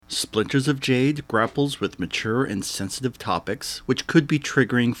Splinters of Jade grapples with mature and sensitive topics which could be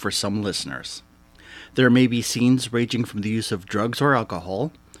triggering for some listeners. There may be scenes ranging from the use of drugs or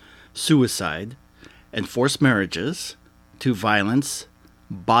alcohol, suicide, and forced marriages, to violence,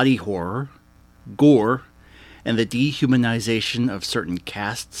 body horror, gore, and the dehumanization of certain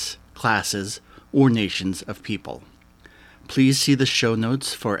castes, classes, or nations of people. Please see the show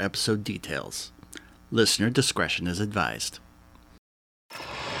notes for episode details. Listener discretion is advised.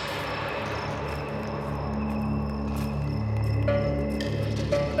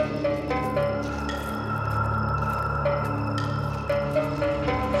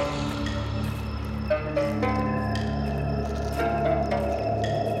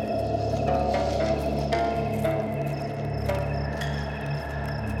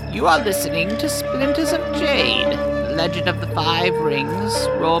 You are listening to Splinters of Jade, Legend of the Five Rings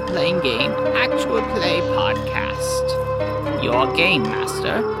role-playing game actual play podcast. Your game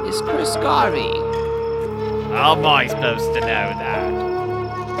master is Chris Garvey. How am I supposed to know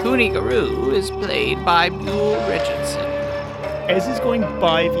that? Cooney Garoo is played by Buell Richardson. As he's going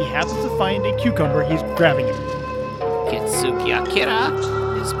by, if he happens to find a cucumber, he's grabbing it. Kitsuki Akira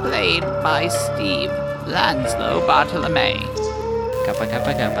is played by Steve Lanslow Bartolome. Kappa.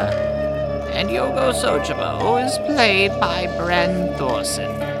 And Yogo Sojibo is played by Bren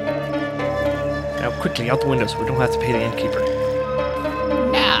Thorson. Now quickly, out the window so we don't have to pay the innkeeper.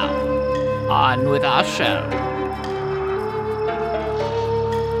 Now, on with our show.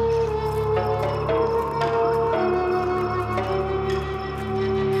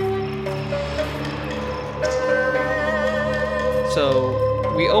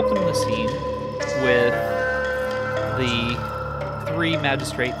 So, we open the scene with the three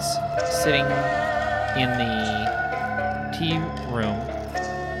magistrates sitting in the tea room,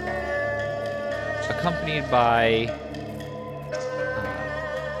 accompanied by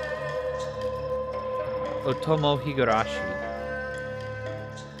Otomo Higurashi.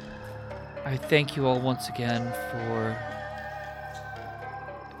 I thank you all once again for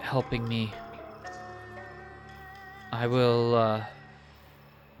helping me. I will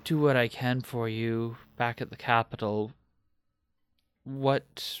do what I can for you back at the capital.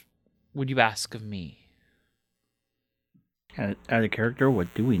 What would you ask of me? Out of character,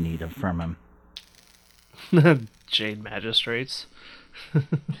 what do we need from him? Jade Magistrates.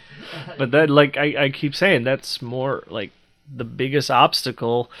 But that, like I keep saying, that's more like the biggest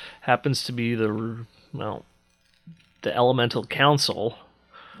obstacle happens to be the Elemental Council.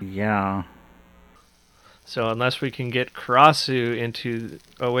 Yeah. So unless we can get Karasu into...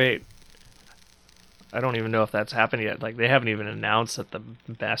 Oh, wait. I don't even know if that's happened yet. Like, they haven't even announced that the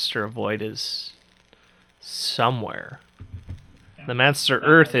Master of Void is somewhere. The Master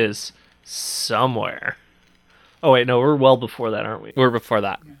Earth is somewhere. Oh, wait, no, we're well before that, aren't we? We're before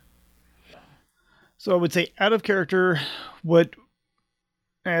that. So I would say out of character, what,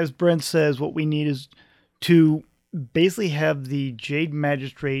 as Brent says, what we need is to basically have the Jade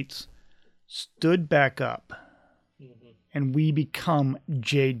Magistrates stood back up and we become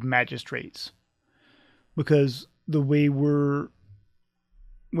Jade Magistrates. Because the way we're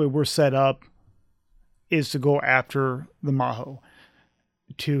set up is to go after the Maho.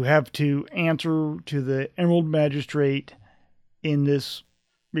 To have to answer to the Emerald Magistrate in this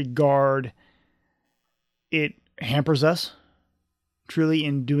regard, it hampers us truly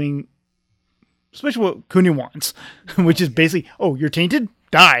in doing, especially what Kuni wants, which is basically, oh, you're tainted?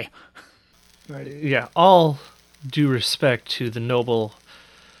 Die. Right. Yeah, all due respect to the noble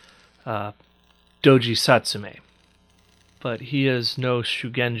Doji Satsume, but he is no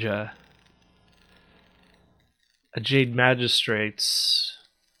Shugenja. A Jade Magistrates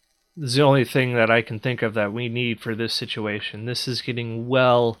is the only thing that I can think of that we need for this situation. This is getting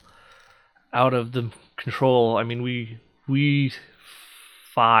well out of the control. I mean, we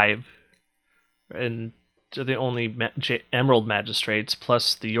five and are the only Emerald Magistrates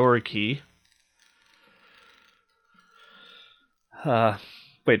plus the Yoriki.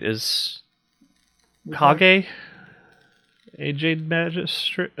 Wait, is Kage a Jade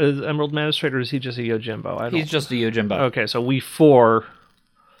Magistrate, Emerald Magistrate, or is he just a Yojimbo? He's just a Yojimbo. Okay, so we four,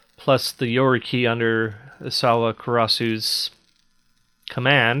 plus the Yoriki under Isawa Kurasu's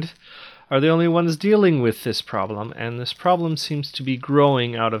command, are the only ones dealing with this problem, and this problem seems to be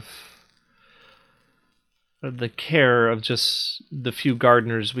growing out of the care of just the few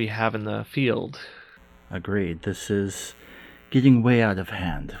gardeners we have in the field. Agreed. This is getting way out of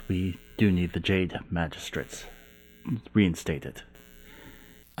hand. We do need the Jade Magistrates reinstated.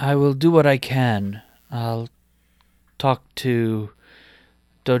 I will do what I can. I'll talk to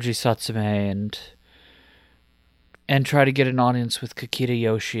Doji Satsume And try to get an audience with Kakita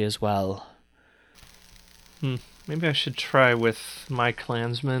Yoshi as well. Maybe I should try with my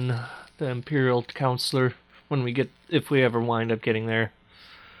clansman, the Imperial Counselor, if we ever wind up getting there.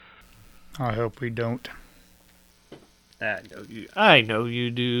 I hope we don't. I know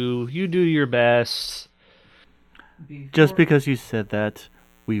you do. You do your best. Just because you said that,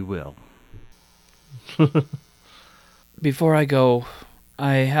 we will. Before I go,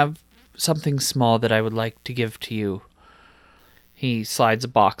 I have something small that I would like to give to you. He slides a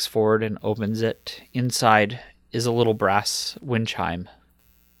box forward and opens it. Inside is a little brass wind chime.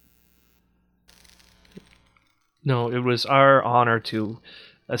 No, it was our honor to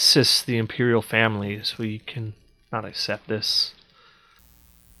assist the Imperial family, so we can not accept this.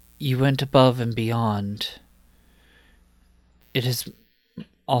 You went above and beyond. It is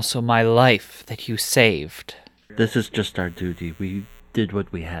also my life that you saved. This is just our duty. We did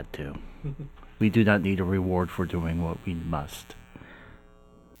what we had to. We do not need a reward for doing what we must.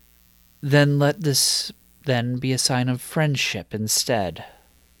 Then let this then be a sign of friendship instead.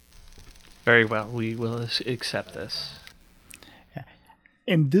 Very well, we will accept this.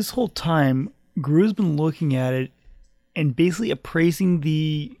 And this whole time, Gru's been looking at it and basically appraising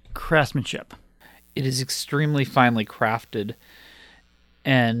the craftsmanship. It is extremely finely crafted,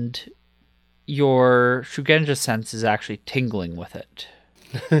 and your Shugenja sense is actually tingling with it.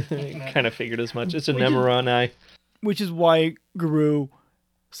 Kind of figured as much. It's a Nemeron eye. Which is why Guru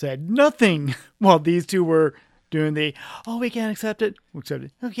said nothing while these two were doing the, oh, we can't accept it. We'll accept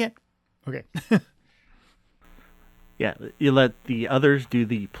it. Okay. Okay. Yeah, you let the others do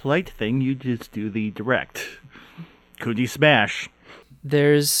the polite thing, you just do the direct. Cootie smash.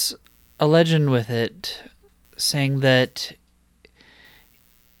 There's a legend with it saying that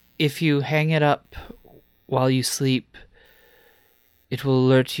if you hang it up while you sleep, it will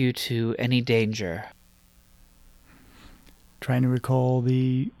alert you to any danger. Trying to recall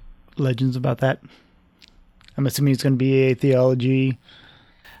the legends about that. I'm assuming it's going to be a theology.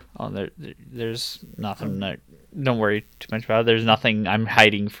 Oh, there's nothing. Don't worry too much about it. There's nothing I'm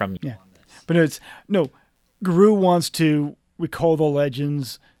hiding from you. Yeah. But Guru wants to recall the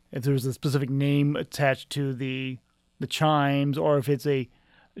legends, if there's a specific name attached to the chimes, or if it's a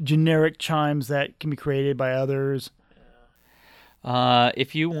generic chimes that can be created by others.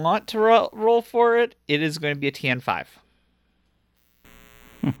 If you want to roll for it, it is going to be a TN5.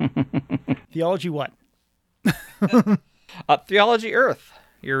 Theology what? Theology Earth.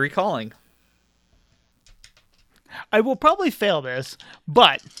 You're recalling. I will probably fail this,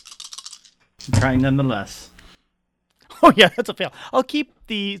 but... I'm trying nonetheless. Oh yeah, that's a fail. I'll keep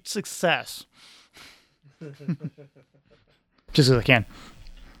the success. Just as I can.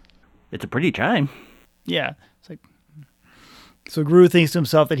 It's a pretty chime. Yeah. It's like... So Guru thinks to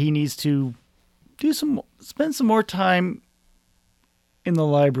himself that he needs to spend some more time in the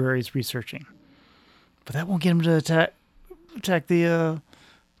libraries researching. But that won't get him to attack the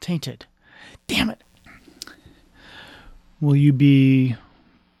Tainted. Damn it. Will you be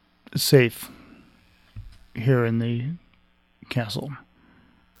safe here in the castle?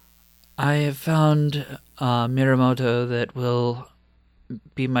 I have found Miramoto that will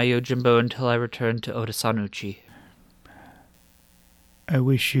be my Yojimbo until I return to Odasanuchi. I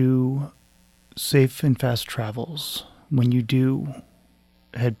wish you safe and fast travels when you do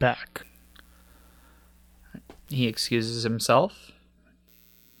head back. He excuses himself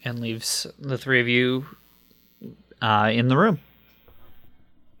and leaves the three of you in the room.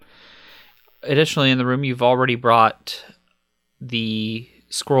 Additionally, in the room, you've already brought the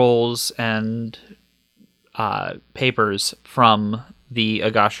scrolls and papers from the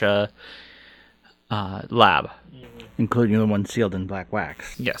Agasha lab. Including the one sealed in black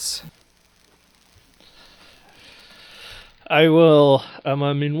wax. Yes. I will...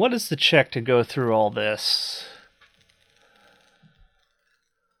 what is the check to go through all this?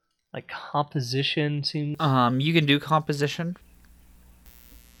 Like, composition seems... You can do composition.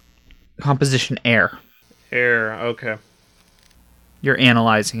 Composition air. Air, okay. You're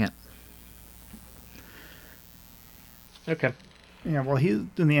analyzing it. Okay. Yeah, while he's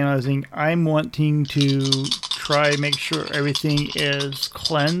doing the analyzing, I'm wanting to try make sure everything is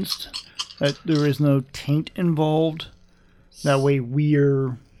cleansed, that there is no taint involved. That way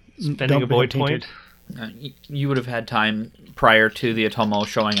we're... Spending a void point? You would have had time prior to the Otomo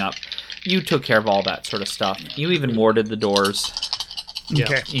showing up. You took care of all that sort of stuff. You even warded the doors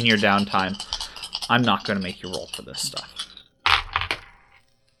Okay. in your downtime. I'm not going to make you roll for this stuff.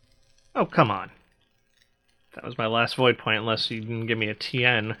 Oh, come on. That was my last void point, unless you can give me a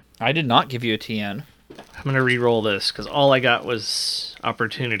TN. I did not give you a TN. I'm going to re-roll this, because all I got was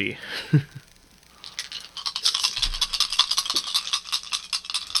opportunity.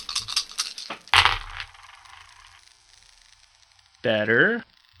 better.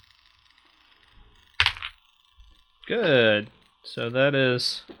 Good. So that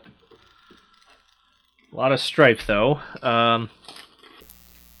is a lot of strife, though.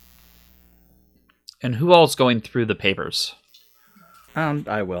 And who all's going through the papers?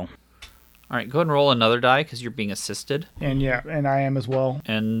 I will. All right, go ahead and roll another die because you're being assisted. And and I am as well.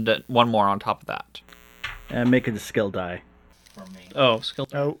 And one more on top of that. And make it a skill die. Oh, skill.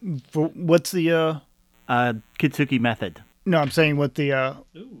 Oh, what's the Kitsuki method. No, I'm saying what the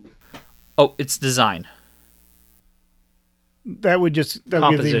Oh, it's design. that would give the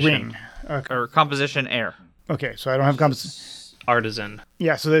Composition. ring. Or composition air. Okay, so I don't have composition. Artisan.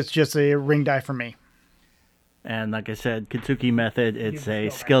 Yeah, so that's just a ring die for me. And like I said, Kitsuki method, it's a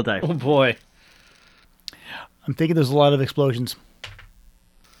skill die. Oh boy. I'm thinking there's a lot of explosions.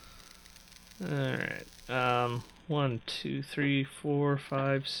 Alright. 1, 2, 3, 4,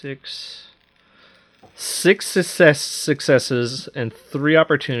 5, 6. 6 successes and 3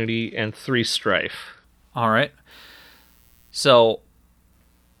 opportunity and 3 strife. All right. So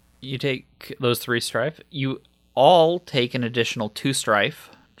you take those 3 strife. You all take an additional 2 strife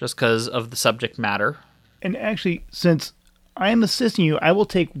just because of the subject matter. And actually, since I am assisting you, I will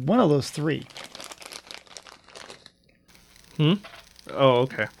take one of those 3. Oh,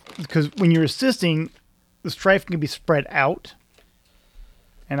 okay. Because when you're assisting, the strife can be spread out.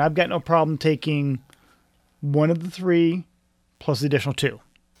 And I've got no problem taking one of the 3 plus the additional 2.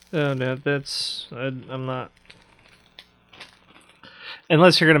 Oh, no, that's... I'm not...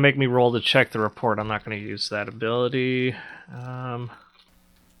 Unless you're going to make me roll to check the report, I'm not going to use that ability.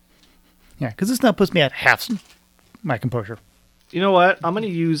 Yeah, because this now puts me at half my composure. You know what? I'm going to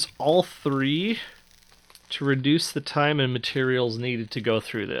use all 3 to reduce the time and materials needed to go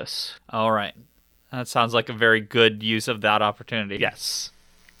through this. All right. That sounds like a very good use of that opportunity. Yes.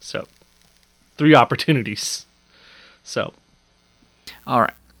 So, 3 opportunities. So, All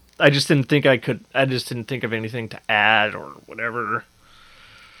right. I just didn't think I just didn't think of anything to add or whatever.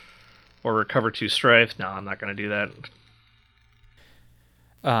 Or recover 2 strife. No, I'm not going to do that.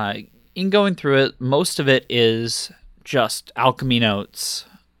 In going through it, most of it is just alchemy notes.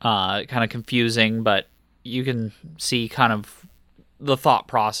 Kind of confusing, but you can see kind of the thought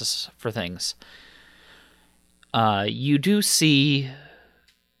process for things. You do see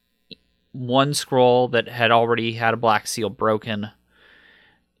one scroll that had already had a black seal broken.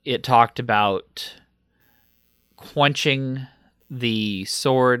 It talked about quenching the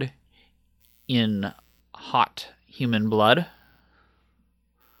sword in hot human blood.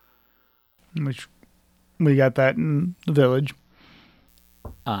 Which we got that in the village.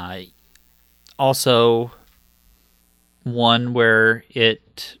 Also, one where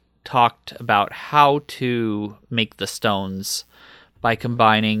it talked about how to make the stones by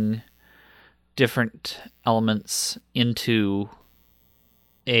combining different elements into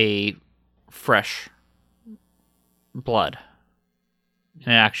a fresh blood. And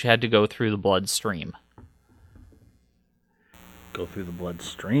it actually had to go through the bloodstream. Go through the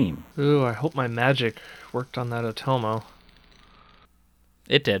bloodstream. Ooh, I hope my magic worked on that Otomo.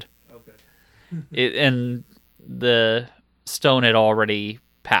 It did. Okay. And the stone had already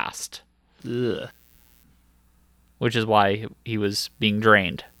passed. Ugh. Which is why he was being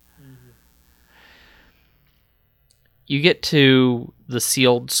drained. Mm-hmm. You get to the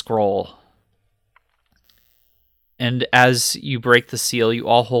sealed scroll. And as you break the seal, you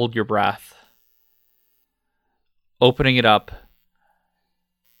all hold your breath. Opening it up,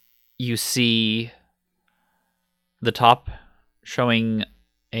 you see the top showing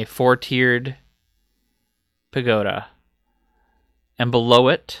a 4-tiered pagoda. And below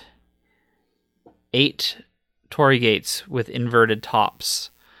it, 8 torii gates with inverted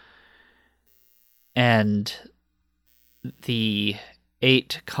tops. And the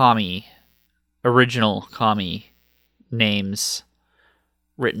 8 kami, original kami names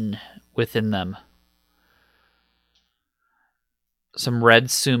written within them. Some red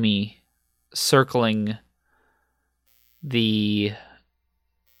sumi circling the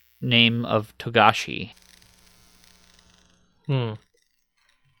name of Togashi. Hmm.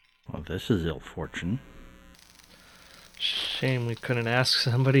 Well, this is ill fortune. Shame we couldn't ask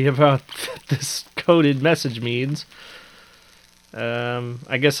somebody about what this coded message means.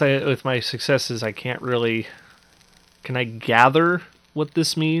 I guess with my successes, I can't really... Can I gather what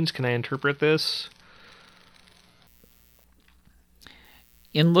this means? Can I interpret this?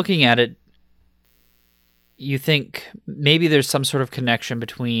 In looking at it, you think maybe there's some sort of connection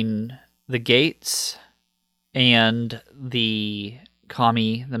between the gates and the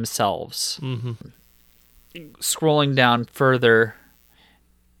kami themselves. Mm-hmm. Scrolling down further,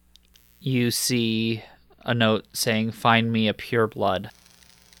 you see a note saying, "Find me a pureblood."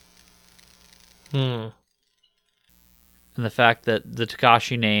 Hmm. And the fact that the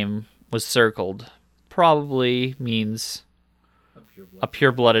Togashi name was circled probably means a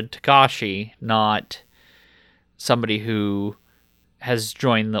pure-blooded Togashi, not somebody who has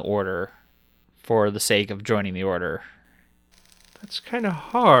joined the order for the sake of joining the order. That's kind of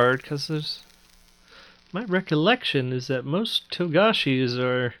hard, because there's... My recollection is that most Togashis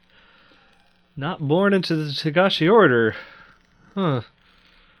are not born into the Togashi order. Huh.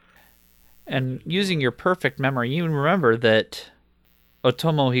 And using your perfect memory, you remember that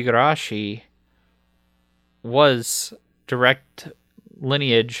Otomo Higurashi was direct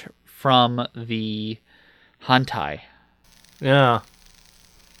lineage from the Hantai. Yeah.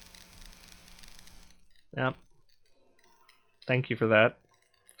 Yep. Thank you for that.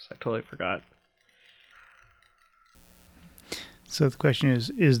 'Cause I totally forgot. So the question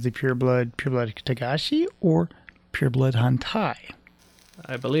is the pureblood Togashi or pureblood Hantai?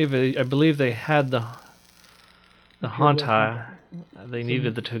 I believe they had the Hantai. They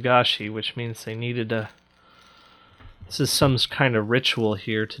needed the Togashi, which means they needed a... This is some kind of ritual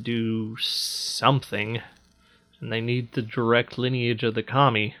here to do something. And they need the direct lineage of the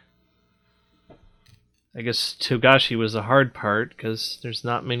Kami. I guess Togashi was the hard part, because there's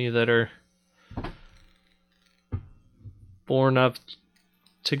not many that are born of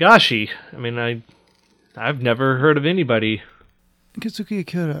Togashi. I mean, I've never heard of anybody. Katsuki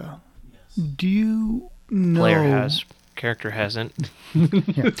Akira, do you know... Player has. Character hasn't.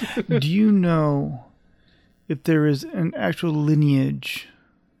 Yeah. Do you know if there is an actual lineage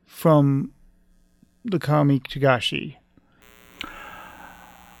from the Kami Togashi?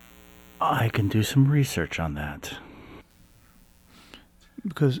 I can do some research on that.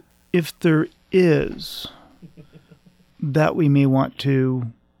 Because if there is, that we may want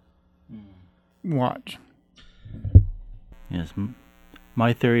to watch. Yes,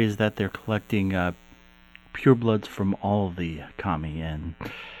 my theory is that they're collecting purebloods from all the Kami, and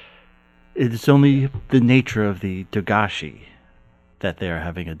it's only the nature of the Togashi that they are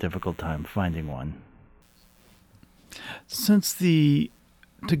having a difficult time finding one. Since the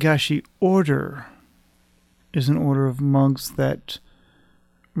Togashi order is an order of monks that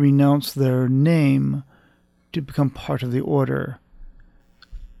renounce their name to become part of the order,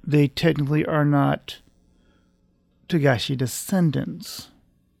 they technically are not Togashi descendants.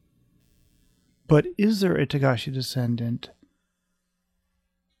 But is there a Togashi descendant?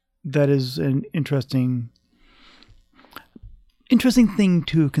 That is an interesting thing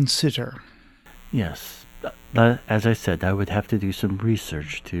to consider. Yes, as I said, I would have to do some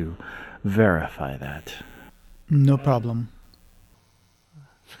research to verify that. No problem.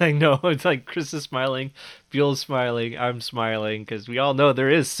 I know, it's like Chris is smiling, Buell's smiling, I'm smiling, because we all know there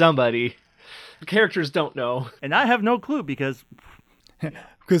is somebody. The characters don't know. And I have no clue because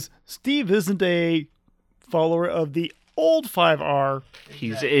Steve isn't a follower of the old 5R.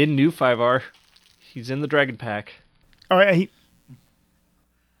 He's in new 5R. He's in the Dragon Pack. All right,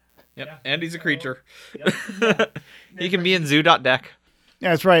 Yep, and he's a creature. He can be in Zoo.deck.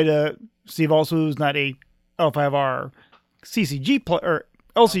 that's right. Steve also is not a L5R CCG player or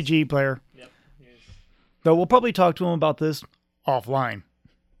LCG player. Yep. Though we'll probably talk to him about this offline.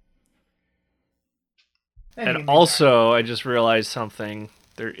 And also, I just realized something.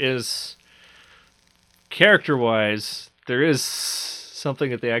 There is, character-wise, there is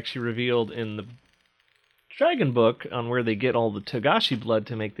something that they actually revealed in the Dragon Book on where they get all the Togashi blood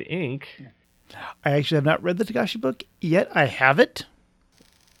to make the ink. I actually have not read the Togashi book yet. I have it.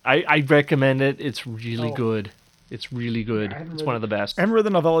 I recommend it. It's really good. It's really good. It's one of the best. I haven't read the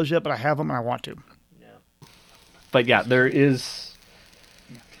novellas yet, but I have them and I want to. But yeah, there is...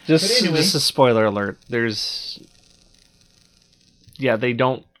 Just a spoiler alert. There's... Yeah, they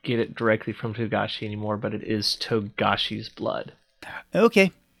don't get it directly from Togashi anymore, but it is Togashi's blood.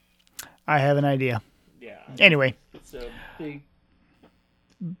 Okay. I have an idea. Yeah. Anyway, It's a big...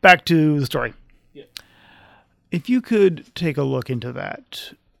 back to the story. Yeah. If you could take a look into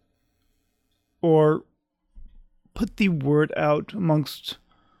that, or put the word out amongst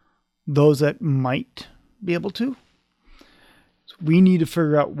those that might be able to, we need to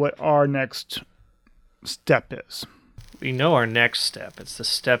figure out what our next step is. We know our next step. It's the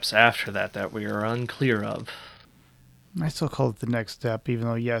steps after that that we are unclear of. I still call it the next step, even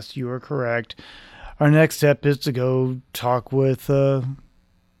though, yes, you are correct. Our next step is to go talk with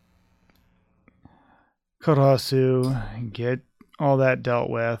Karasu and get all that dealt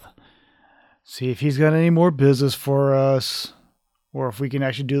with. See if he's got any more business for us, or if we can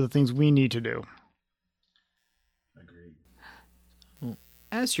actually do the things we need to do.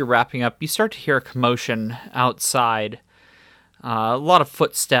 As you're wrapping up, you start to hear a commotion outside. A lot of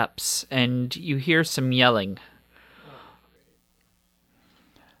footsteps, and you hear some yelling.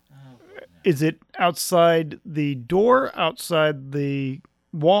 Is it outside the door, outside the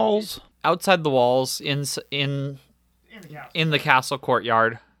walls? Outside the walls, in the castle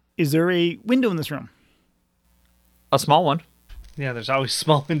courtyard. Is there a window in this room? A small one. Yeah, there's always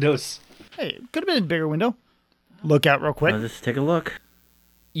small windows. Hey, could have been a bigger window. Look out real quick. Let's take a look.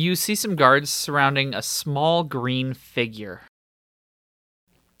 You see some guards surrounding a small green figure.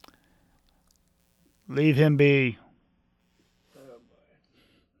 Leave him be.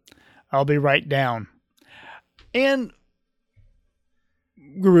 I'll be right down. And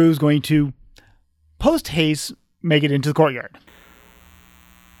Guru's going to post haste make it into the courtyard.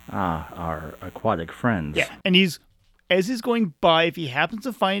 Ah, our aquatic friends. Yeah. And as he's going by, if he happens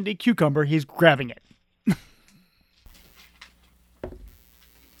to find a cucumber, he's grabbing it.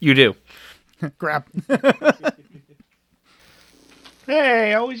 You do. Grab.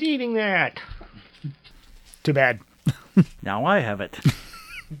 Hey, I was eating that. Too bad. Now I have it.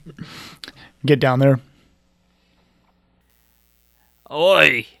 Get down there.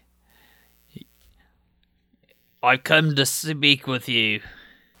 Oi! I've come to speak with you.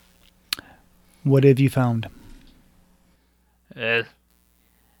 What have you found?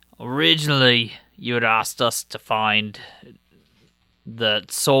 Originally, you had asked us to find the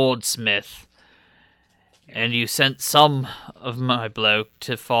swordsmith, and you sent some of my bloke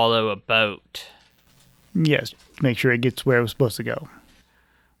to follow a boat. Yes, make sure it gets where it was supposed to go.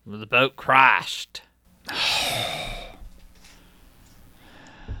 The boat crashed.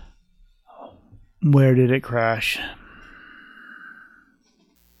 Where did it crash?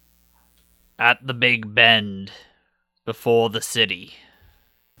 At the Big Bend, before the city.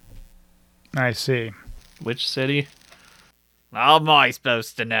 I see. Which city? How am I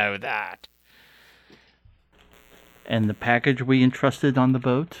supposed to know that? And the package we entrusted on the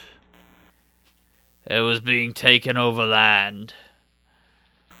boat? It was being taken over land.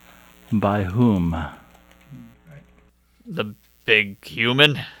 By whom? The big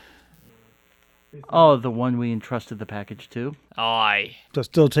human? Oh, the one we entrusted the package to? Aye. So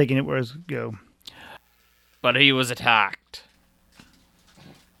still taking it where it's go. But he was attacked.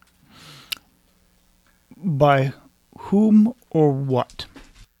 By whom or what?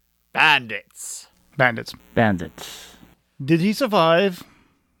 Bandits. Bandits. Bandits. Did he survive?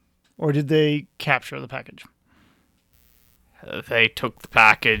 Or did they capture the package? They took the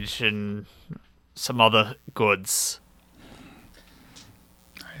package and some other goods.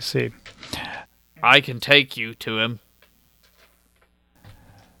 I see. I can take you to him.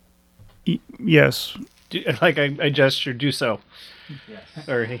 Yes. I gesture, do so. Yes.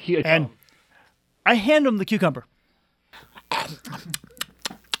 Or he, And I hand him the cucumber.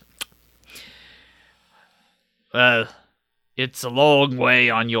 Well, it's a long way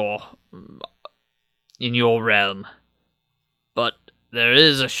in your realm. But there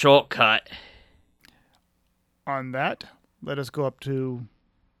is a shortcut. On that, let us go up to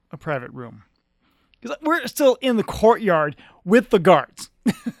a private room. Because we're still in the courtyard with the guards.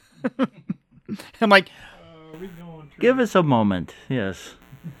 I'm like, Give us a moment, yes.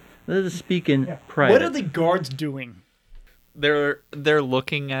 Let us speak in private. what are the guards doing? They're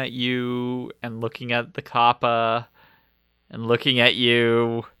looking at you and looking at the kappa and looking at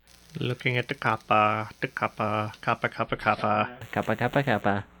you. looking at the kappa. Kappa, kappa,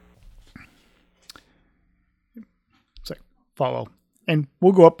 kappa. So follow. And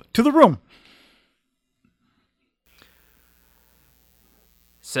we'll go up to the room.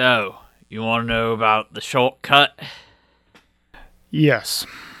 So, you want to know about the shortcut? Yes.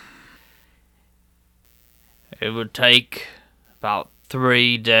 It would take about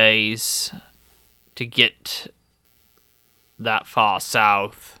 3 days to get that far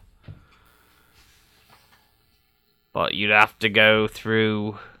south. But you'd have to go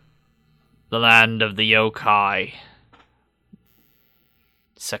through the land of the yokai.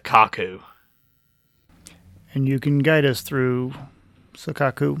 Sakaku. And you can guide us through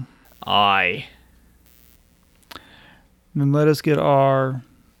Sakaku. Aye. Then let us get our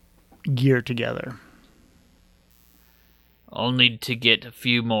gear together. I'll need to get a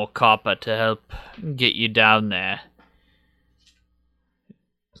few more copper to help get you down there.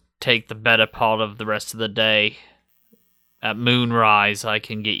 Take the better part of the rest of the day. At moonrise, I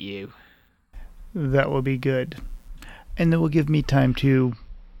can get you. That will be good. And that will give me time to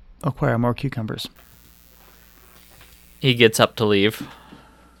acquire more cucumbers. He gets up to leave.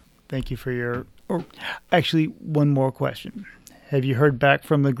 Thank you for your... Or actually, one more question. Have you heard back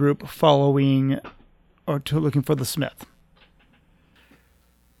from the group following or to looking for the smith?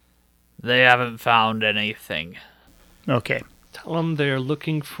 They haven't found anything. Okay. Tell them they're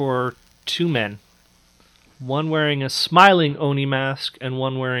looking for 2 men. One wearing a smiling Oni mask and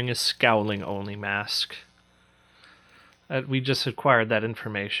one wearing a scowling Oni mask. We just acquired that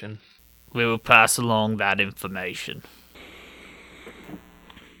information. We will pass along that information.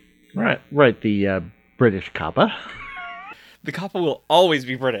 Right, the British Kappa. The Kappa will always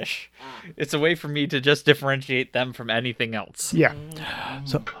be British. It's a way for me to just differentiate them from anything else. Yeah.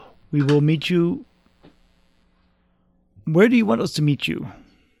 So we will meet you. Where do you want us to meet you?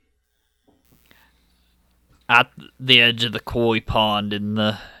 At the edge of the koi pond in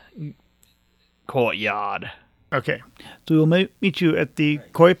the courtyard. Okay. So we will meet you at the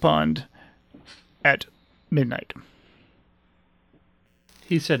koi pond at midnight.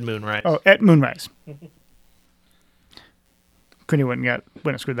 He said moonrise. Oh, at moonrise. Couldn't wouldn't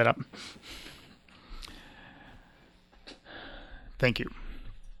have screwed that up. Thank you.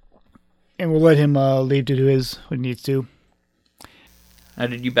 And we'll let him leave to do what he needs to.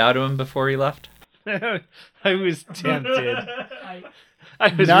 Did you bow to him before he left? I was tempted.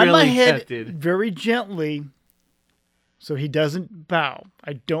 I was Nod really my head tempted. very gently so he doesn't bow.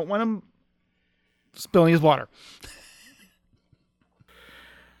 I don't want him spilling his water.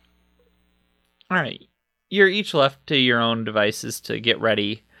 All right. You're each left to your own devices to get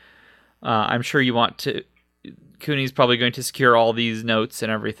ready. I'm sure you want to... Cooney's probably going to secure all these notes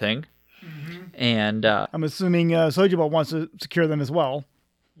and everything. Mm-hmm. And I'm assuming Sojiba wants to secure them as well.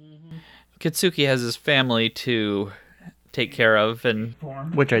 Kitsuki has his family to take care of, and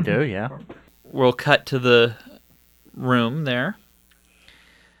Which I do, yeah. we'll cut to the room there.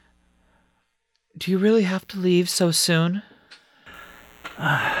 Do you really have to leave so soon?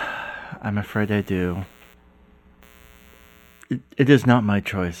 I'm afraid I do. It is not my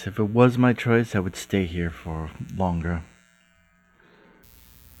choice. If it was my choice, I would stay here for longer.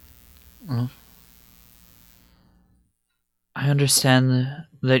 I understand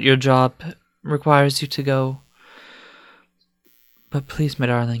that your job requires you to go. But please, my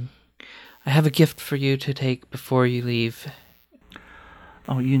darling, I have a gift for you to take before you leave.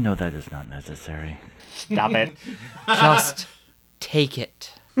 Oh, you know that is not necessary. Stop it. Just take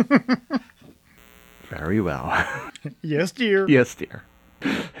it. Very well. Yes, dear. Yes, dear.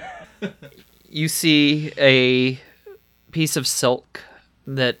 You see a piece of silk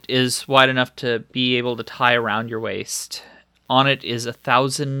that is wide enough to be able to tie around your waist. On it is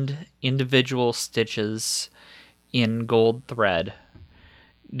 1,000 individual stitches in gold thread,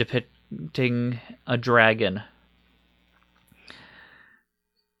 depicting a dragon.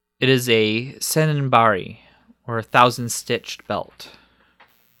 It is a senenbari, or 1,000-stitched belt.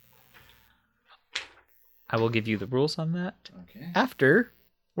 I will give you the rules on that after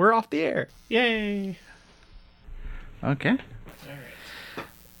we're off the air. Yay. Okay.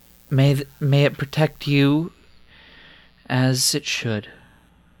 May it protect you as it should.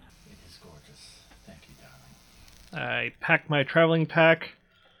 I pack my traveling pack,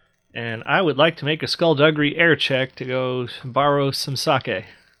 and I would like to make a skullduggery air check to go borrow some sake.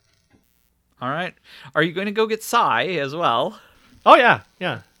 All right. Are you going to go get Sai as well? Oh, yeah.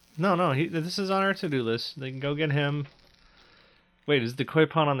 No, this is on our to-do list. They can go get him. Wait, is the koi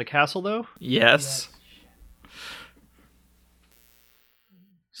pond on the castle, though? Yes.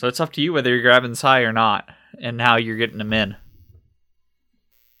 So it's up to you whether you're grabbing Sai or not, and how you're getting him in.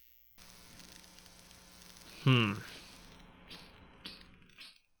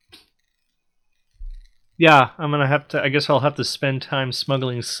 Yeah, I guess I'll have to spend time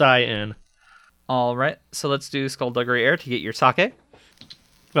smuggling Sai in. All right. So let's do Skullduggery Air to get your sake.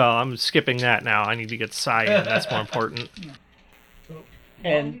 Well, I'm skipping that now. I need to get Sai in. That's more important.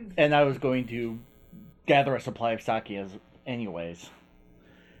 And I was going to gather a supply of sake anyways.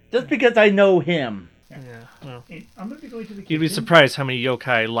 Just because I know him. Yeah, well, I'm going to be going to the you'd be surprised how many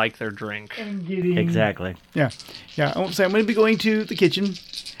yokai like their drink. and getting... Exactly. Yeah. I won't say I'm going to be going to the kitchen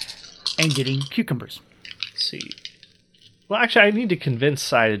and getting cucumbers. Let's see. Well, actually, I need to convince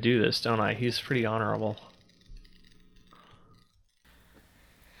Sai to do this, don't I? He's pretty honorable.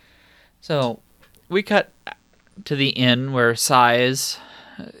 So we cut to the inn where Sai is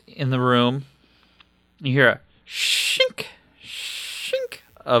in the room. You hear a shink, shink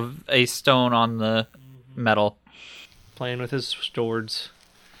of a stone on the metal. Playing with his swords.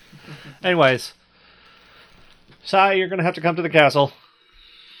 Anyways. Sai, you're going to have to come to the castle.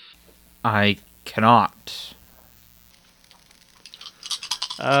 I cannot.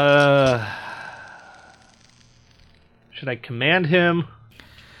 Should I command him?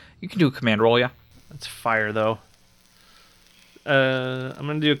 You can do a command roll, yeah. That's fire, though. I'm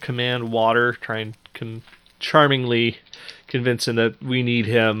going to do a command water, try and charmingly convince him that we need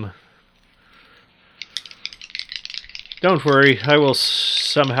him Don't worry, I will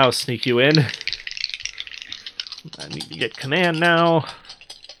somehow sneak you in. I need to get command now.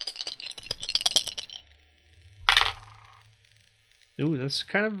 Ooh, that's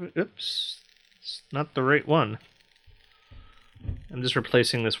kind of... Oops. It's not the right one. I'm just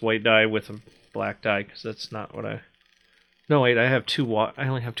replacing this white die with a black die, because that's not what I... No, wait, I have I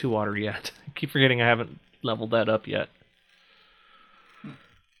only have 2 water yet. I keep forgetting I haven't leveled that up yet.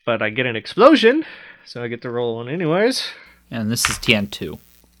 But I get an explosion, so I get to roll one anyways. And this is TN2.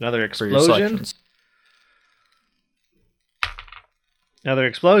 Another For your explosion. selections. Another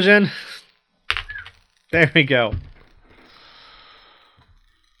explosion. There we go.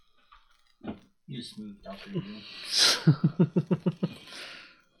 You smoothed out the room.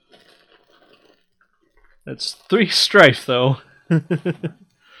 That's 3 strife, though.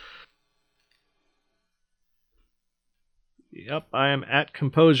 Yep, I am at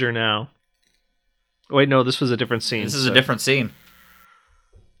composure now. Wait, no, this was a different scene. This is a different scene.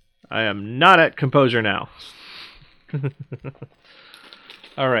 I am not at composure now.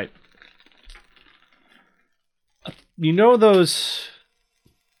 All right. You know those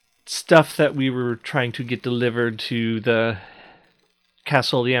stuff that we were trying to get delivered to the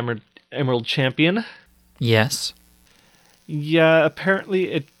Castle of the Emerald Champion? Yes. Yeah,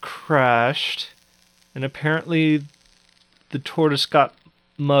 apparently it crashed, and apparently the tortoise got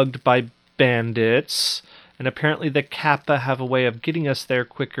mugged by bandits, and apparently the Kappa have a way of getting us there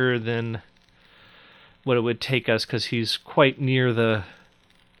quicker than what it would take us, because he's quite near the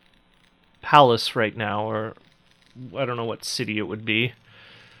palace right now, or I don't know what city it would be.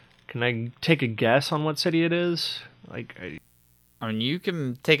 Can I take a guess on what city it is? I mean, you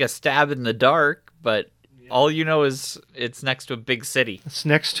can take a stab in the dark, but all you know is it's next to a big city. It's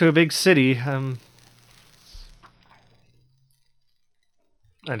next to a big city.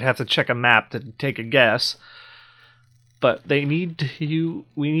 I'd have to check a map to take a guess. But we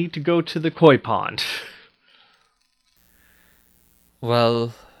need to go to the koi pond.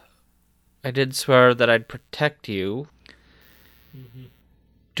 Well, I did swear that I'd protect you. Mm-hmm.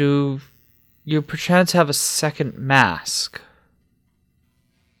 Do you perchance have a second mask?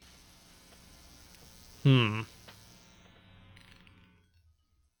 Let's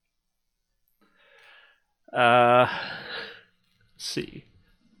see.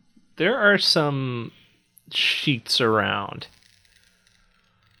 There are some sheets around.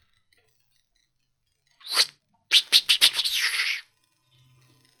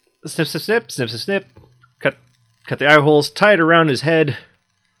 Snip, snip, snip, snip, snip, snip. Cut the eye holes, tie it around his head.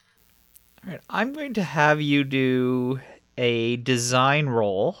 All right, I'm going to have you do a design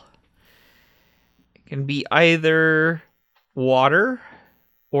roll. It can be either water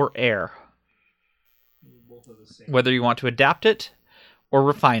or air. Whether you want to adapt it or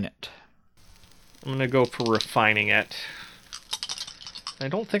refine it. I'm gonna go for refining it. I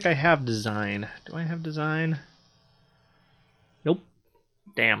don't think I have design. Do I have design? Nope.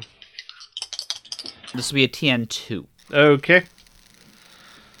 Damn. This will be a TN2. Okay.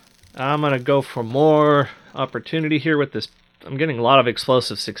 I'm gonna go for more opportunity here with this. I'm getting a lot of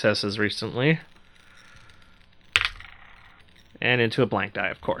explosive successes recently. And into a blank die,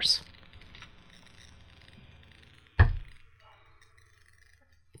 of course.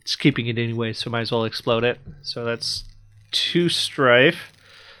 It's keeping it anyway, so might as well explode it. So that's 2 strife.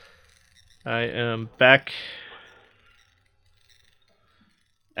 I am back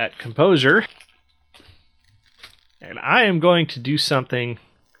at composure. And I am going to do something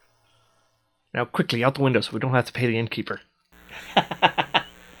now quickly out the window so we don't have to pay the innkeeper.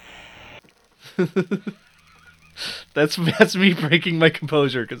 That's me breaking my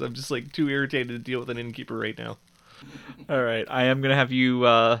composure because I'm just like too irritated to deal with an innkeeper right now. All right, I am going to have you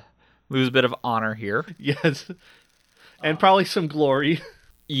lose a bit of honor here. Yes. And probably some glory.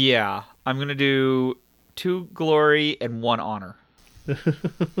 Yeah, I'm going to do 2 glory and 1 honor. There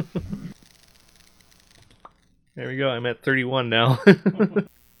we go. I'm at 31 now.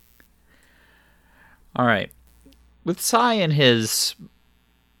 All right. With Sai and his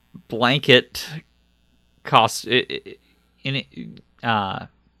blanket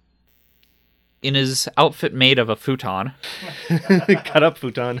in his outfit made of a futon. Cut up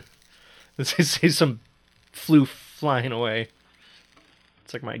futon. See some flew flying away.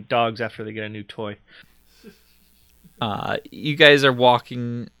 It's like my dogs after they get a new toy. You guys are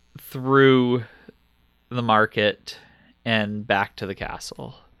walking through the market and back to the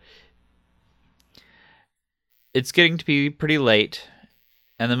castle. It's getting to be pretty late,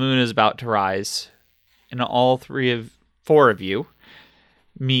 and the moon is about to rise, and all 4 of you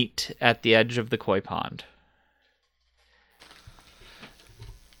meet at the edge of the koi pond.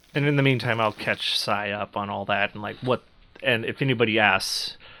 And in the meantime, I'll catch Sai up on all that and like what and if anybody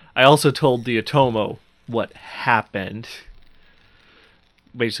asks, I also told the Otomo what happened.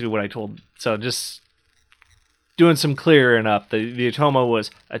 Basically what I told. So just doing some clearing up. The Otomo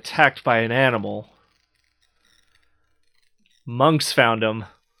was attacked by an animal. Monks found him.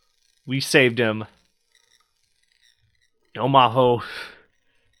 We saved him. No maho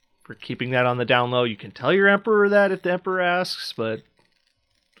for keeping that on the down low. You can tell your emperor that if the emperor asks, but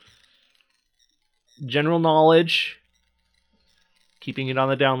general knowledge, keeping it on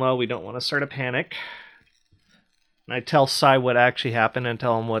the down low. We don't want to start a panic. And I tell Sai what actually happened and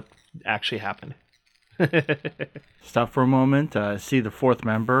tell him what actually happened. Stop for a moment. See the fourth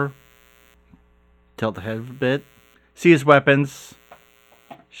member. Tilt the head a bit. See his weapons.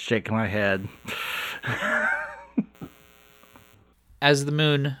 Shake my head. As the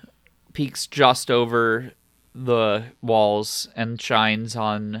moon peeks just over the walls and shines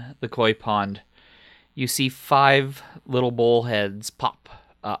on the koi pond, you see 5 little bullheads pop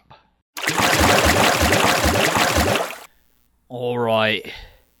up. All right.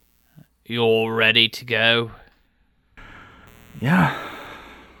 You're ready to go? Yeah.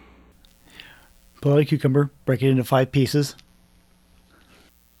 Pull out a cucumber, break it into 5 pieces.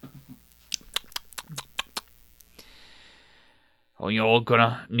 Oh, you're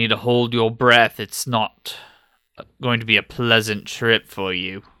gonna need to hold your breath. It's not going to be a pleasant trip for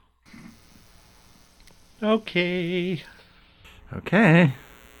you. Okay. Okay.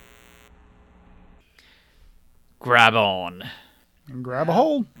 Grab on. And grab a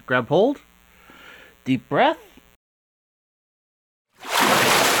hold. Grab hold. Deep breath.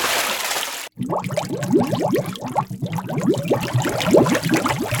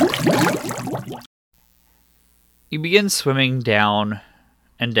 You begin swimming down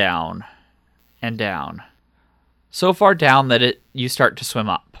and down and down. So far down that you start to swim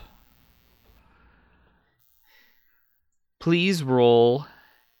up. Please roll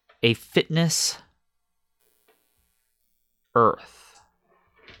a fitness earth.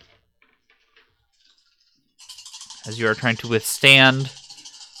 As you are trying to withstand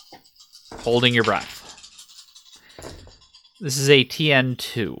holding your breath. This is a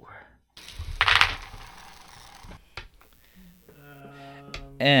TN2.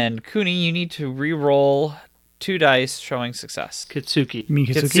 And Kuni, you need to re-roll 2 dice showing success. Kitsuki. You mean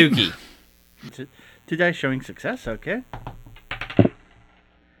Kitsuki? Kitsuki. 2 dice showing success, okay.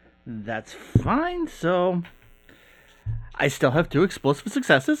 That's fine, so I still have 2 explosive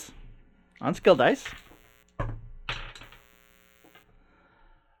successes on skill dice.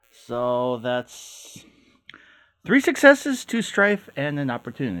 So that's 3 successes, 2 strife, and an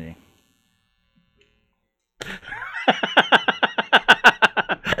opportunity.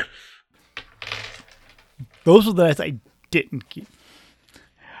 Those are the dice I didn't keep.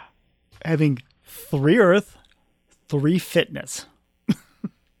 Having 3 earth, 3 fitness.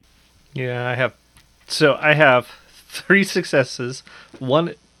 Yeah, I have 3 successes,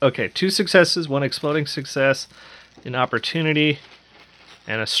 2 successes, 1 exploding success, an opportunity,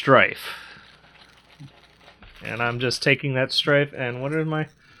 and a strife. And I'm just taking that strife, and what are my...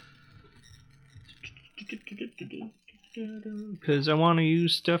 Because I want to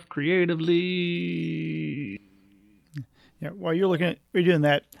use stuff creatively. Yeah, while you're doing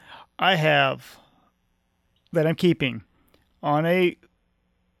that, I have that I'm keeping on a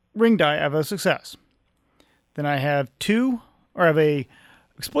ring die. I have a success. Then I have a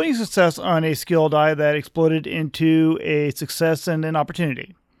exploding success on a skill die that exploded into a success and an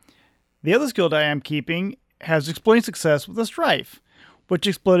opportunity. The other skill die I'm keeping has exploding success with a strife, which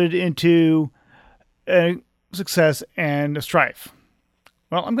exploded into a success and a strife.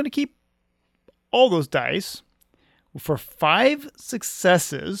 Well, I'm going to keep all those dice for 5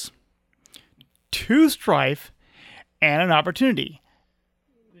 successes, 2 strife, and an opportunity.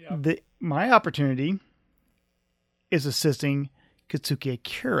 Yep. My opportunity is assisting Kitsuki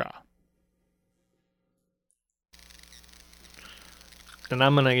Akira. And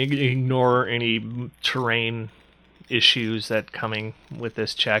I'm going to ignore any terrain issues that coming with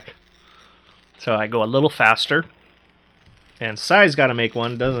this check. So I go a little faster. And Sai's got to make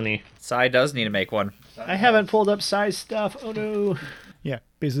one, doesn't he? Sai does need to make one. I haven't pulled up Sai's stuff. Oh no. Yeah,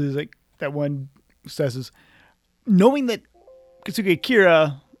 basically it's like that one says, knowing that Kitsuki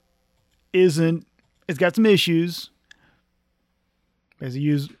Akira it's got some issues, as he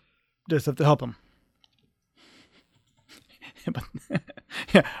used this stuff to help him. But,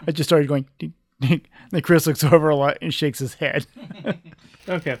 yeah, I just started going, ding, ding. Then Chris looks over a lot and shakes his head.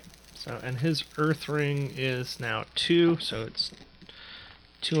 Okay. So, and his Earth Ring is now 2, so it's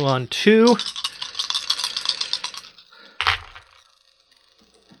 2 on 2.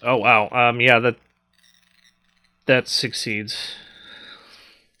 Oh wow. Yeah, That succeeds.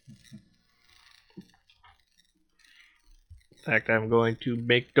 In fact, I'm going to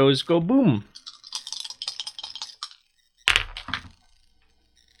make those go boom.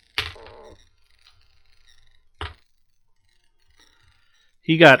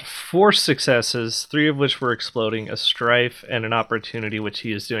 He got 4 successes, 3 of which were exploding, a strife, and an opportunity, which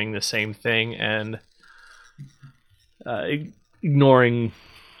he is doing the same thing and ignoring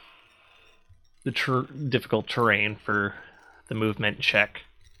the difficult terrain for the movement check.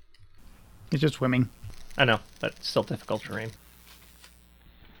 It's just swimming. I know, but still difficult terrain.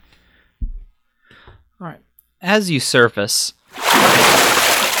 All right. As you surface,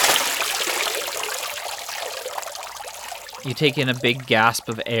 you take in a big gasp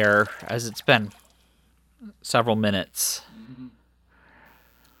of air as it's been several minutes.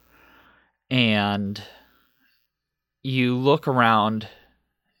 And you look around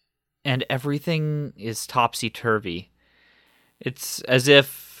and everything is topsy-turvy. It's as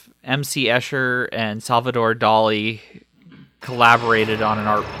if MC Escher and Salvador Dali collaborated on an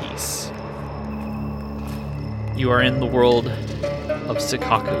art piece. You are in the world of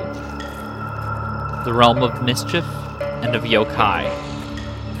Sikaku, the realm of mischief and of yokai.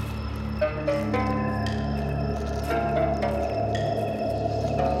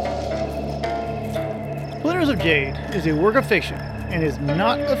 Splinters of Jade is a work of fiction and is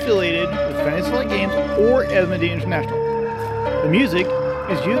not affiliated with Fantasy Flight Games or Asmodee International. The music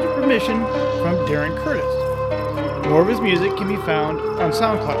is used with permission from Darren Curtis. More of his music can be found on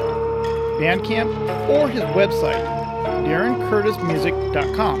SoundCloud, Bandcamp, or his website,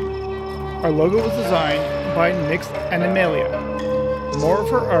 DarrenCurtisMusic.com. Our logo was designed by Nix Animalia. More of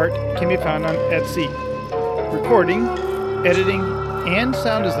her art can be found on Etsy. Recording, editing, and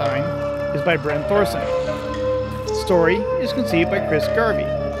sound design is by Brent Thorson. Story is conceived by Chris Garvey.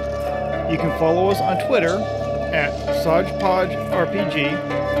 You can follow us on Twitter at SojPodRPG.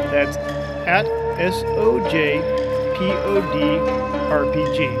 That's at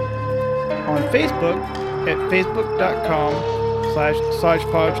SOJPODRPG. On Facebook at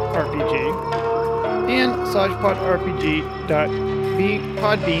facebook.com/SojPodRPG and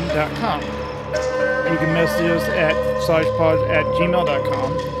SojPodRPG.podbean.com. You can message us at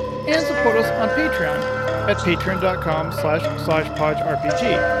SojPod@gmail.com and support us on Patreon at patreon.com/SojPodRPG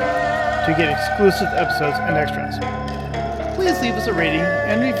to get exclusive episodes and extras. Please leave us a rating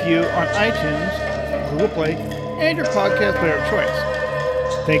and review on iTunes, Google Play, and your podcast player of choice.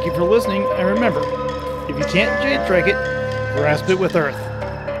 Thank you for listening, and remember, if you can't jade strike it, grasp it with earth.